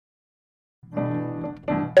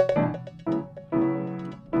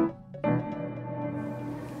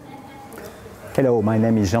Hello, my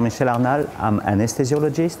name is Jean-Michel Arnal. I'm an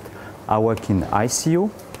anesthesiologist. I work in ICU.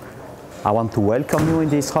 I want to welcome you in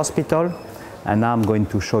this hospital, and now I'm going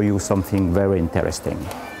to show you something very interesting.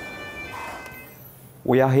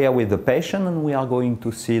 We are here with the patient, and we are going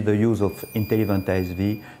to see the use of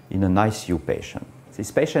INTELLiVENT-ASV in an ICU patient. This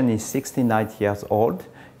patient is 69 years old.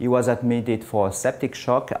 He was admitted for a septic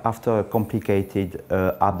shock after a complicated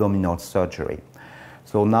abdominal surgery.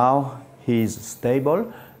 So now he is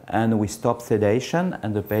stable, and we stop sedation,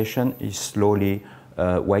 and the patient is slowly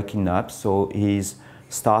waking up, so he's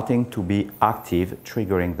starting to be active,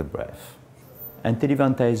 triggering the breath.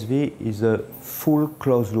 INTELLiVENT-ASV is a full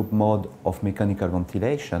closed-loop mode of mechanical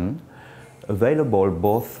ventilation available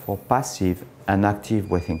both for passive and active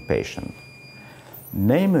breathing patients.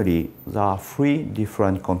 Namely, there are three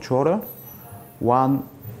different controllers. One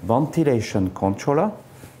ventilation controller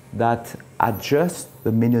that adjusts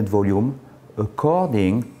the minute volume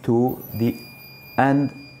according to the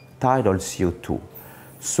end tidal CO2.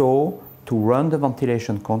 So, to run the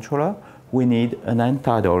ventilation controller, we need an end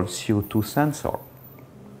tidal CO2 sensor.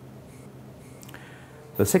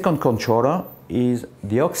 The second controller is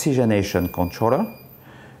the oxygenation controller,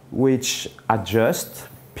 which adjusts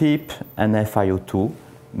PEEP and FiO2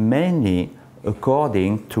 mainly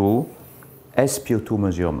according to SpO2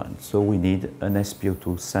 measurement. So we need an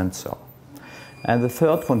SpO2 sensor. And the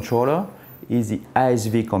third controller is the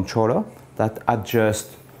ASV controller that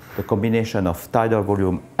adjusts the combination of tidal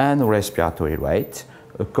volume and respiratory rate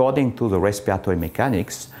according to the respiratory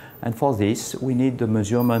mechanics. And for this, we need the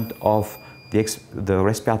measurement of the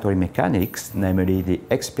respiratory mechanics, namely the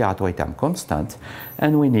expiratory time constant,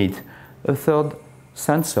 and we need a third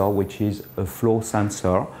sensor, which is a flow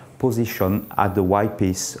sensor positioned at the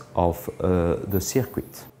Y-piece of the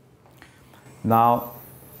circuit. Now,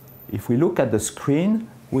 if we look at the screen,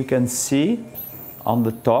 we can see on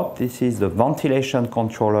the top, this is the ventilation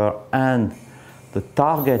controller and the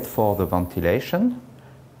target for the ventilation,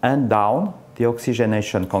 and down, the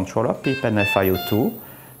oxygenation controller, PEEP and FiO2,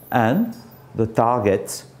 and the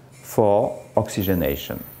target for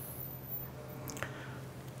oxygenation.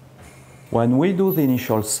 When we do the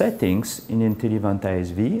initial settings in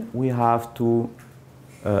INTELLiVENT-ASV, we have to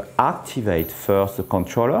activate first the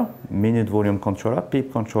controller, minute volume controller,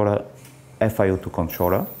 PEEP controller, FiO2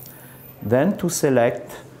 controller, then to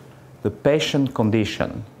select the patient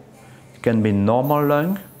condition. It can be normal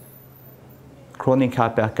lung, chronic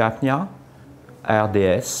hypercapnia,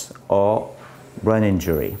 RDS, or brain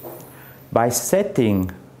injury. By setting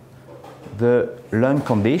the lung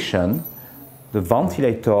condition, the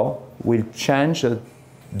ventilator will change the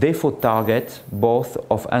default target both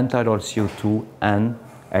of end tidal CO2 and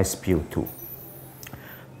SpO2.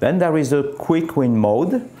 Then there is a quick win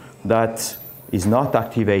mode that is not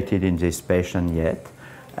activated in this patient yet,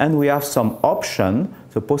 and we have some option,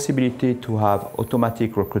 the possibility to have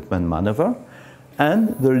automatic recruitment maneuver, and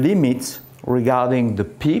the limits regarding the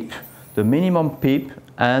PEEP, the minimum PEEP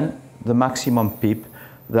and the maximum PEEP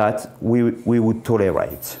that we would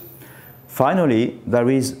tolerate. Finally,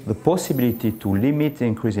 there is the possibility to limit the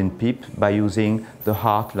increase in PEEP by using the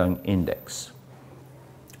heart-lung index.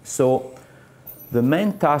 So, the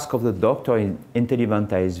main task of the doctor in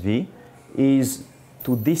INTELLiVENT-ASV is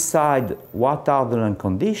to decide what are the lung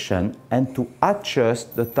conditions and to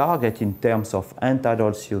adjust the target in terms of end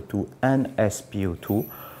tidal CO2 and SpO2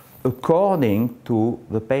 according to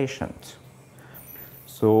the patient.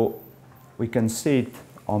 So, we can see it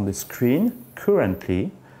on the screen.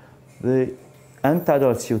 Currently, the end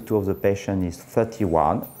tidal CO2 of the patient is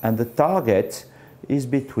 31, and the target is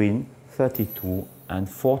between 32 and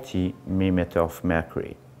 40 millimeters of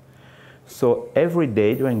mercury. So every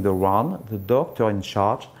day during the run, the doctor in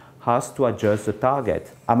charge has to adjust the target.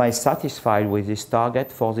 Am I satisfied with this target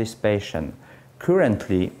for this patient?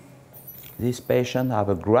 Currently, this patient has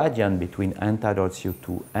a gradient between end tidal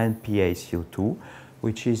CO2 and PaCO2,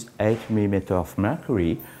 which is 8 millimeters of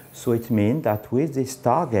mercury. So it means that with this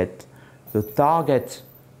target, the target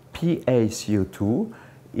PaCO2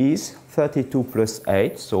 is 32 plus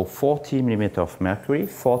 8, so 40 millimeters of mercury,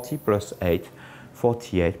 40 plus 8,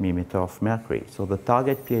 48 millimeters of mercury. So the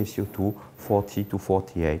target PaCO2, 40 to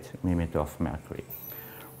 48 millimeters of mercury.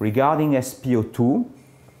 Regarding SpO2,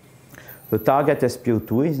 the target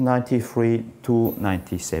SpO2 is 93 to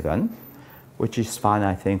 97, which is fine,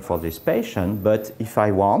 I think, for this patient, but if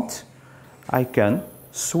I want, I can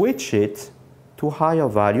switch it to higher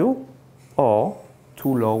value or to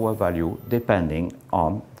lower value, depending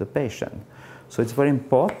on the patient. So it's very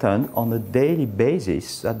important on a daily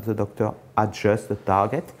basis that the doctor adjusts the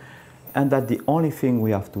target, and that the only thing we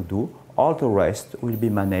have to do, all the rest will be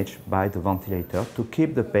managed by the ventilator to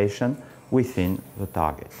keep the patient within the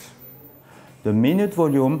target. The minute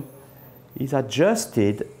volume is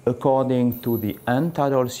adjusted according to the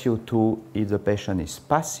end-tidal CO2 if the patient is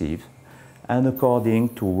passive and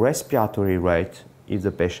according to respiratory rate if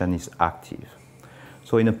the patient is active.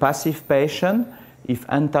 So in a passive patient, if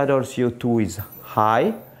end-tidal CO2 is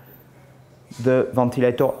high, the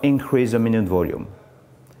ventilator increases the minute volume.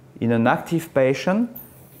 In an active patient,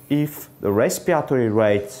 if the respiratory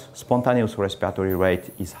rate, spontaneous respiratory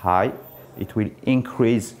rate is high, it will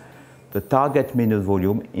increase the target minute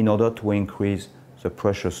volume in order to increase the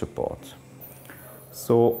pressure support.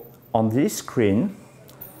 So on this screen,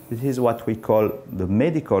 this is what we call the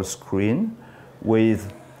medical screen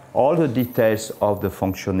with all the details of the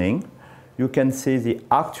functioning. You can see the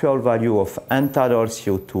actual value of end-tidal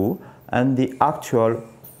CO2 and the actual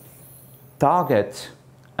target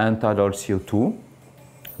end-tidal CO2.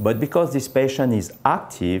 But because this patient is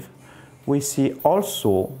active, we see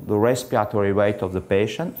also the respiratory rate of the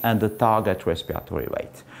patient and the target respiratory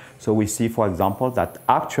rate. So we see, for example, that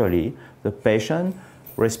actually the patient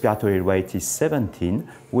respiratory rate is 17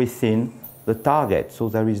 within the target, so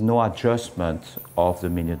there is no adjustment of the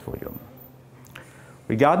minute volume.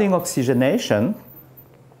 Regarding oxygenation,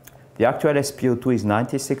 the actual SpO2 is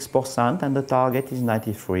 96% and the target is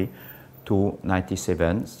 93 to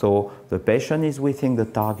 97. So the patient is within the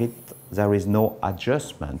target. There is no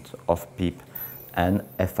adjustment of PEEP and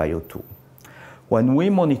FiO2. When we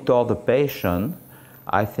monitor the patient,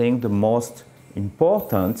 I think the most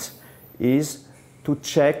important is to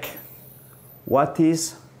check what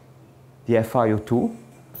is the FiO2.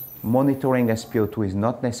 Monitoring SpO2 is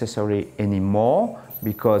not necessary anymore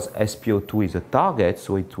because SpO2 is a target,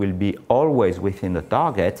 so it will be always within the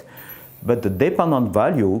target, but the dependent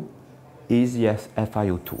value is the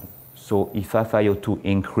FiO2. So if FiO2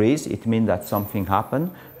 increase, it means that something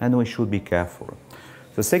happened and we should be careful.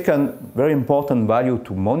 The second very important value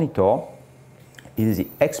to monitor is the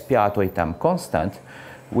expiratory time constant,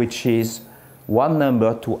 which is one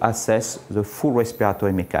number to assess the full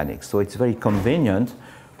respiratory mechanics. So it's very convenient.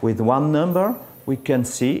 With one number, we can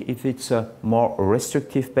see if it's a more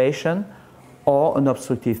restrictive patient or an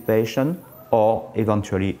obstructive patient or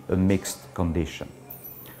eventually a mixed condition.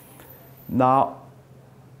 Now,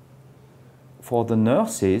 for the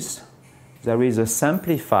nurses, there is a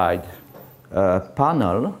simplified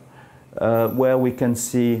panel where we can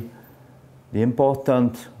see the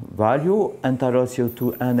important value, end-tidal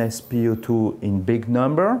CO2 and SpO2 in big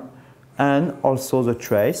number, and also the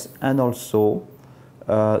trace, and also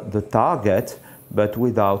the target, but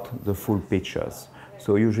without the full pictures.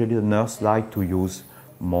 So usually the nurse like to use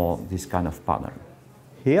more this kind of panel.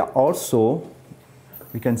 Here also,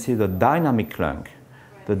 we can see the dynamic lung.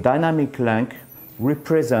 The dynamic lung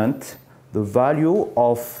represents the value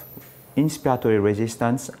of inspiratory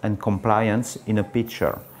resistance and compliance in a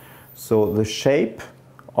picture. So the shape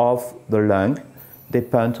of the lung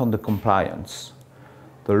depends on the compliance.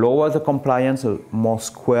 The lower the compliance, the more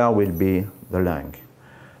square will be the lung.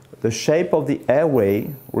 The shape of the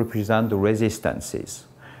airway represents the resistances.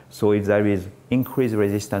 So if there is increased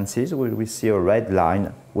resistances, we will see a red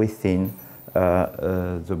line within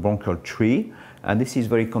the bronchial tree. And this is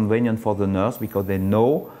very convenient for the nurse because they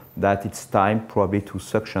know that it's time probably to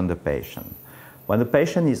suction the patient. When the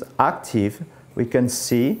patient is active, we can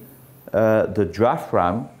see the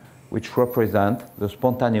diaphragm, which represents the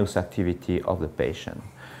spontaneous activity of the patient.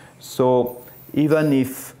 So even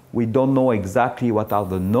if we don't know exactly what are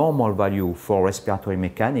the normal values for respiratory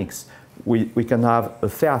mechanics, we can have a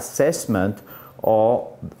fair assessment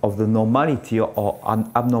of the normality or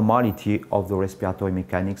abnormality of the respiratory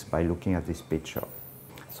mechanics by looking at this picture.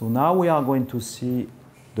 So now we are going to see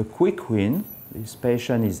the quick wean. This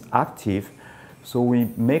patient is active, so we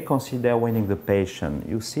may consider weaning the patient.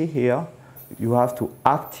 You see here, you have to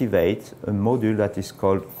activate a module that is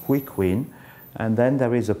called quick wean, and then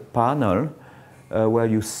there is a panel where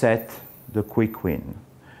you set the quick wean.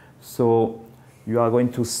 So you are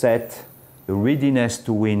going to set the readiness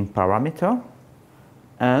to wean parameter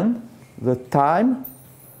and the time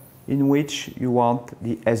in which you want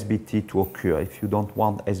the SBT to occur. If you don't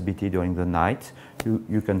want SBT during the night,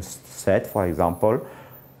 you can set, for example,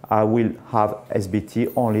 I will have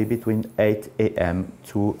SBT only between 8 a.m.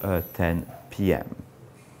 to 10 p.m.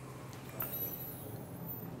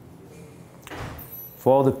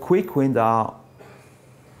 For the quick wean, there are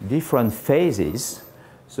different phases.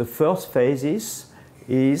 The first phase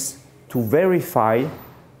is to verify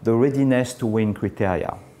the readiness to wean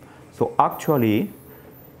criteria. So actually,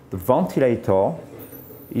 the ventilator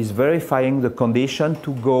is verifying the condition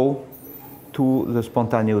to go to the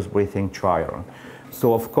spontaneous breathing trial.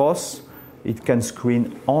 So of course, it can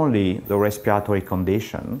screen only the respiratory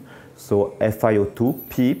condition, so FiO2,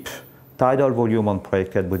 PEEP, tidal volume on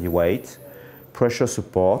projected body weight, pressure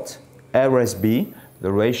support, RSB,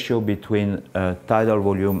 the ratio between tidal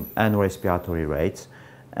volume and respiratory rate,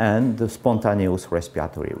 and the spontaneous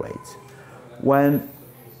respiratory rate. When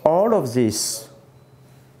all of these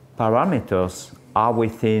parameters are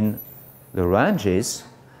within the ranges,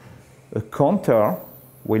 a counter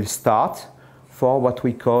will start for what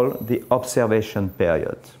we call the observation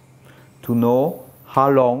period, to know how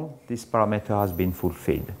long this parameter has been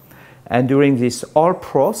fulfilled. And during this whole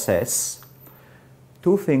process,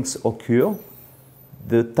 two things occur.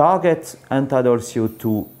 The target end-tidal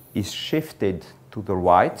CO2 is shifted to the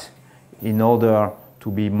right in order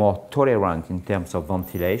to be more tolerant in terms of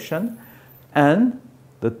ventilation, and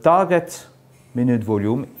the target minute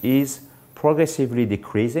volume is progressively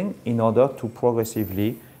decreasing in order to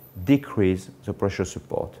progressively decrease the pressure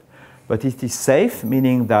support. But it is safe,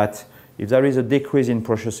 meaning that if there is a decrease in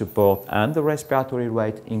pressure support and the respiratory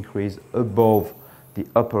rate increase above the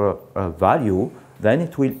upper value, then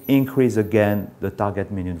it will increase again the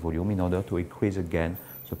target minute volume in order to increase again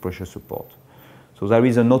the pressure support. So there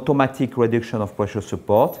is an automatic reduction of pressure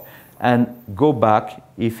support and go back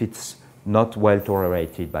if it's not well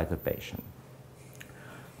tolerated by the patient.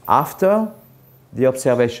 After the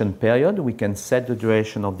observation period, we can set the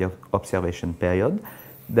duration of the observation period.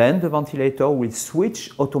 Then the ventilator will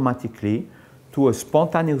switch automatically to a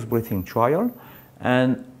spontaneous breathing trial,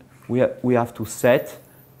 and we have to set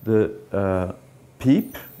the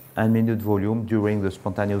PEEP and minute volume during the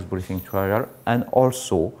spontaneous breathing trial, and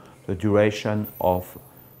also the duration of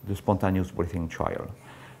the spontaneous breathing trial.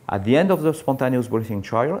 At the end of the spontaneous breathing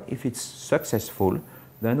trial, if it's successful,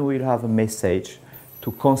 then we'll have a message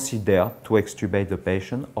to consider to extubate the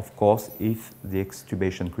patient, of course, if the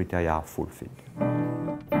extubation criteria are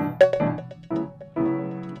fulfilled.